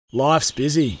Life's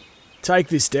busy. Take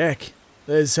this deck.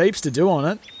 There's heaps to do on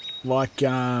it, like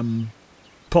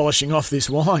polishing off this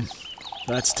wine.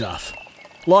 That's tough.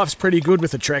 Life's pretty good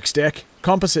with a Trex deck.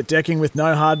 Composite decking with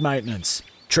no hard maintenance.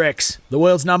 Trex, the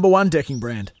world's #1 decking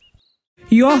brand.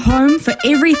 Your home for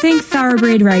everything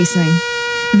thoroughbred racing.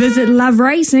 Visit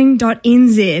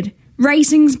loveracing.nz,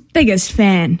 racing's biggest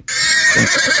fan.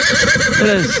 It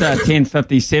is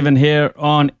 10:57 here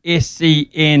on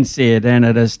SCNZ, and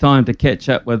it is time to catch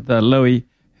up with Louis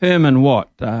Herman-Watt.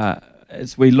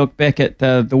 As we look back at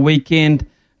the weekend,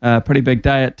 pretty big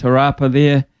day at Te Rapa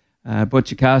there.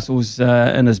 Butcher Castle's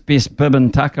in his best bib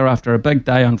and tucker after a big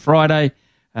day on Friday,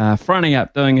 fronting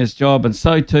up, doing his job, and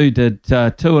so too did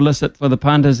Too Illicit for the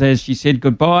punters as she said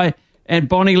goodbye, and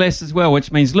Bonnie Lass as well,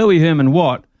 which means Louis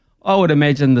Herman-Watt, I would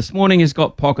imagine this morning has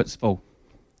got pockets full.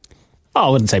 Oh, I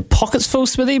wouldn't say pockets full,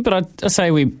 Smithy, but I'd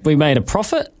say we made a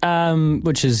profit,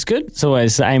 which is good. It's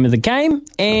always the aim of the game.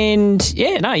 And,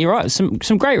 yeah, no, you're right. Some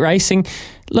great racing.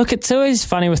 Look, it's always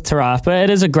funny with Te Rapa. It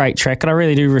is a great track, and I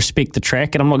really do respect the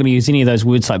track, and I'm not going to use any of those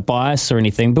words like bias or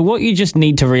anything, but what you just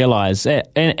need to realise,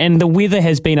 and the weather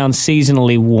has been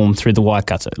unseasonably warm through the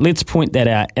Waikato. Let's point that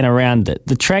out and around it.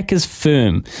 The track is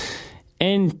firm,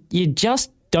 and you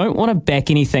just don't want to back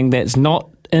anything that's not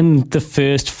in the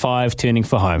first 5 turning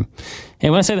for home.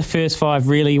 And when I say the first 5,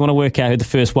 really, you want to work out who the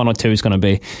first 1 or 2 is going to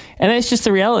be. And that's just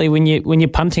the reality when you're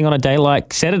punting on a day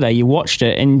like Saturday. You watched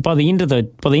it, and by the end of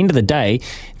the day,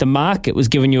 the market was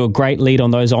giving you a great lead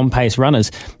on those on-pace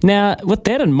runners. Now, with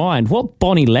that in mind, what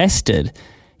Bonnie Lass did,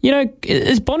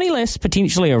 is Bonnie Lass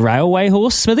potentially a railway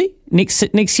horse, Smithy?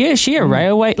 Next year, is she a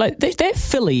railway? Like that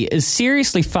filly is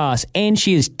seriously fast, and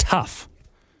she is tough.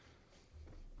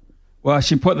 Well,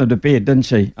 she put them to bed, didn't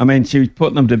she? I mean, she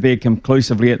put them to bed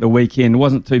conclusively at the weekend. It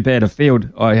wasn't too bad a field,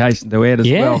 I hasten to add as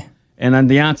well. And then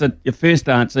your first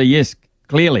answer, yes,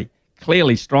 clearly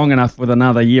strong enough with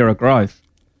another year of growth.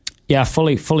 Yeah, I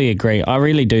fully agree. I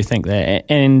really do think that.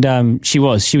 And she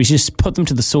just put them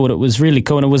to the sword. It was really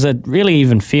cool, and it was a really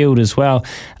even field as well.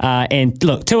 And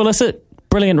look, Too Illicit,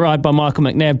 brilliant ride by Michael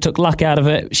McNabb, took luck out of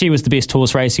it. She was the best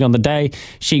horse racing on the day.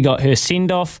 She got her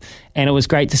send-off, and it was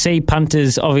great to see.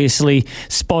 Punters obviously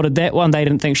spotted that one. They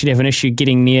didn't think she'd have an issue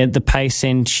getting near the pace,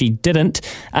 and she didn't.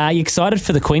 Are you excited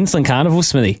for the Queensland Carnival,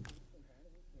 Smithy?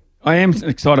 I am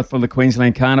excited for the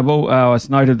Queensland Carnival. It's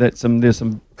noted that there's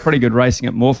some pretty good racing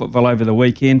at Morphettville over the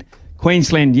weekend.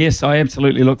 Queensland, yes, I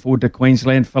absolutely look forward to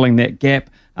Queensland filling that gap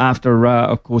after,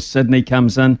 of course, Sydney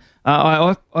comes in.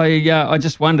 I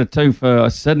just wonder too for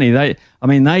Sydney.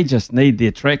 They just need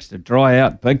their tracks to dry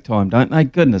out big time, don't they?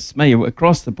 Goodness me,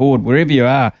 across the board, wherever you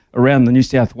are around the New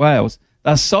South Wales,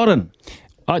 they're sodden.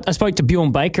 I spoke to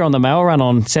Bjorn Baker on the mail run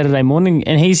on Saturday morning,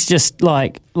 and he's just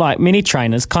like many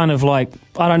trainers, kind of like,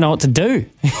 I don't know what to do.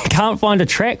 Can't find a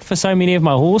track for so many of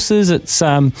my horses. It's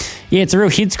it's a real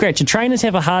head scratcher. Trainers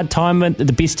have a hard time at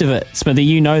the best of it, Smithy,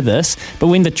 you know this. But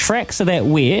when the tracks are that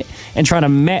wet and trying to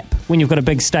map when you've got a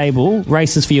big stable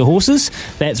races for your horses,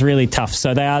 that's really tough.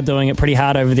 So they are doing it pretty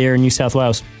hard over there in New South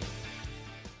Wales.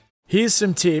 Here's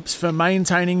some tips for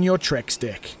maintaining your Trex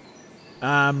deck.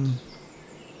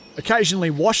 Occasionally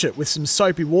wash it with some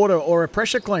soapy water or a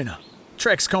pressure cleaner.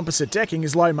 Trex composite decking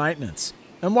is low maintenance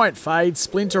and won't fade,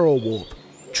 splinter or warp.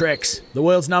 Trex, the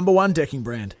world's #1 decking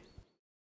brand.